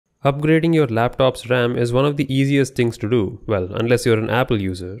Upgrading your laptop's RAM is one of the easiest things to do, well, unless you're an Apple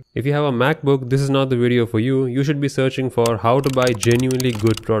user. If you have a MacBook, this is not the video for you. You should be searching for how to buy genuinely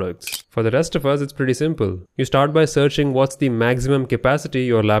good products. For the rest of us, it's pretty simple. You start by searching what's the maximum capacity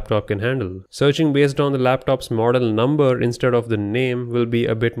your laptop can handle. Searching based on the laptop's model number instead of the name will be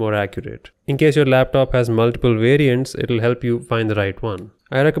a bit more accurate. In case your laptop has multiple variants, it'll help you find the right one.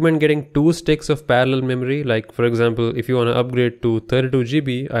 I recommend getting 2 sticks of parallel memory, like for example, if you want to upgrade to 32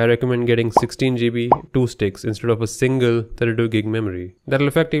 GB, I recommend getting 16 GB 2 sticks instead of a single 32 gig memory. That'll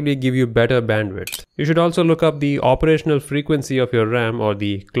effectively give you better bandwidth. You should also look up the operational frequency of your RAM or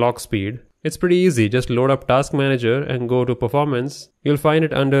the clock speed. It's pretty easy, just load up Task Manager and go to Performance. You'll find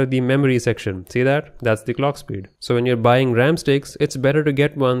it under the memory section. See that? That's the clock speed. So when you're buying RAM sticks, it's better to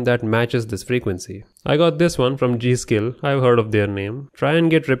get one that matches this frequency. I got this one from G.Skill. I've heard of their name. Try and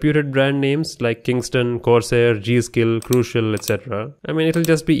get reputed brand names like Kingston, Corsair, G.Skill, Crucial, etc. I mean, it'll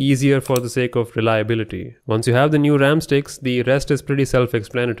just be easier for the sake of reliability. Once you have the new RAM sticks, the rest is pretty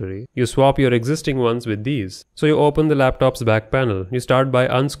self-explanatory. You swap your existing ones with these. So you open the laptop's back panel. You start by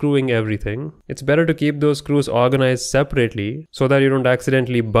unscrewing everything. It's better to keep those screws organized separately so that you don't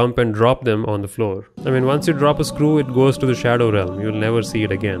accidentally bump and drop them on the floor. I mean, once you drop a screw, it goes to the shadow realm. You'll never see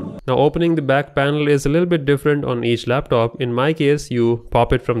it again. Now, opening the back panel is a little bit different on each laptop. In my case, you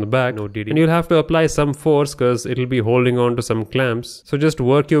pop it from the back, and you'll have to apply some force because it'll be holding on to some clamps. So just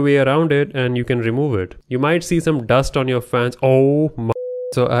work your way around it and you can remove it. You might see some dust on your fans. Oh my.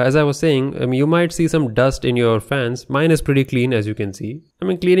 So as I was saying, you might see some dust in your fans. Mine is pretty clean, as you can see. I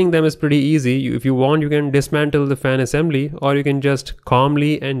mean, cleaning them is pretty easy. If you want, you can dismantle the fan assembly, or you can just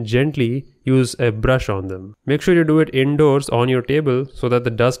calmly and gently use a brush on them. Make sure you do it indoors on your table so that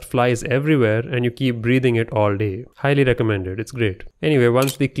the dust flies everywhere and you keep breathing it all day. Highly recommended. It's great. Anyway,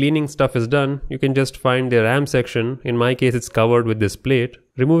 once the cleaning stuff is done, you can just find the RAM section. In my case, it's covered with this plate.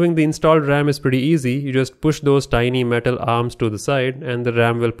 Removing the installed RAM is pretty easy. You just push those tiny metal arms to the side and the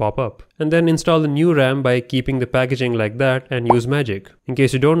RAM will pop up. And then install the new RAM by keeping the packaging like that and use magic. In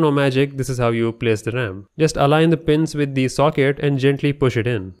case you don't know magic, this is how you place the RAM. Just align the pins with the socket and gently push it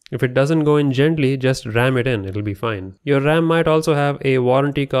in. If it doesn't go in gently, just ram it in, it'll be fine. Your RAM might also have a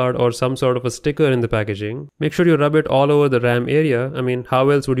warranty card or some sort of a sticker in the packaging. Make sure you rub it all over the RAM area. I mean, how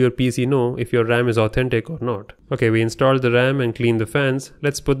else would your PC know if your RAM is authentic or not? Okay, we installed the RAM and cleaned the fans.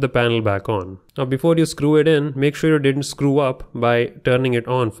 Let's put the panel back on. Now before you screw it in, make sure you didn't screw up by turning it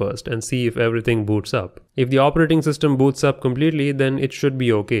on first and see if everything boots up. If the operating system boots up completely, then it should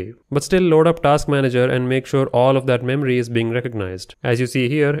be okay. But still load up Task Manager and make sure all of that memory is being recognized. As you see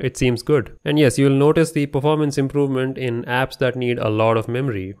here, it seems good. And yes, you will notice the performance improvement in apps that need a lot of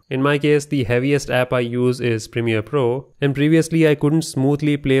memory. In my case, the heaviest app I use is Premiere Pro, and previously I couldn't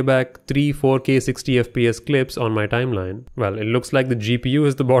smoothly play back 3 4K 60 FPS clips on my timeline. Well, it looks like the GPU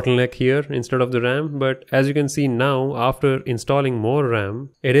is the bottleneck here instead of the RAM, but as you can see now, after installing more RAM,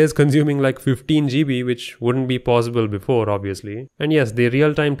 it is consuming like 15 GB, which wouldn't be possible before, obviously. And yes, the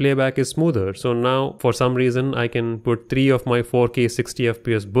real-time playback is smoother, so now for some reason I can put 3 of my 4K 60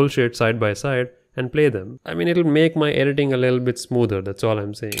 FPS bullshit side by side and play them. I mean, it'll make my editing a little bit smoother, that's all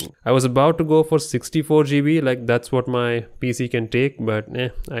I'm saying. I was about to go for 64 GB, like that's what my PC can take, but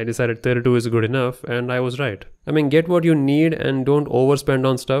I decided 32 is good enough, and I was right. I mean, get what you need and don't overspend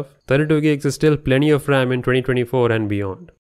on stuff. 32 gigs is still plenty of RAM in 2024 and beyond.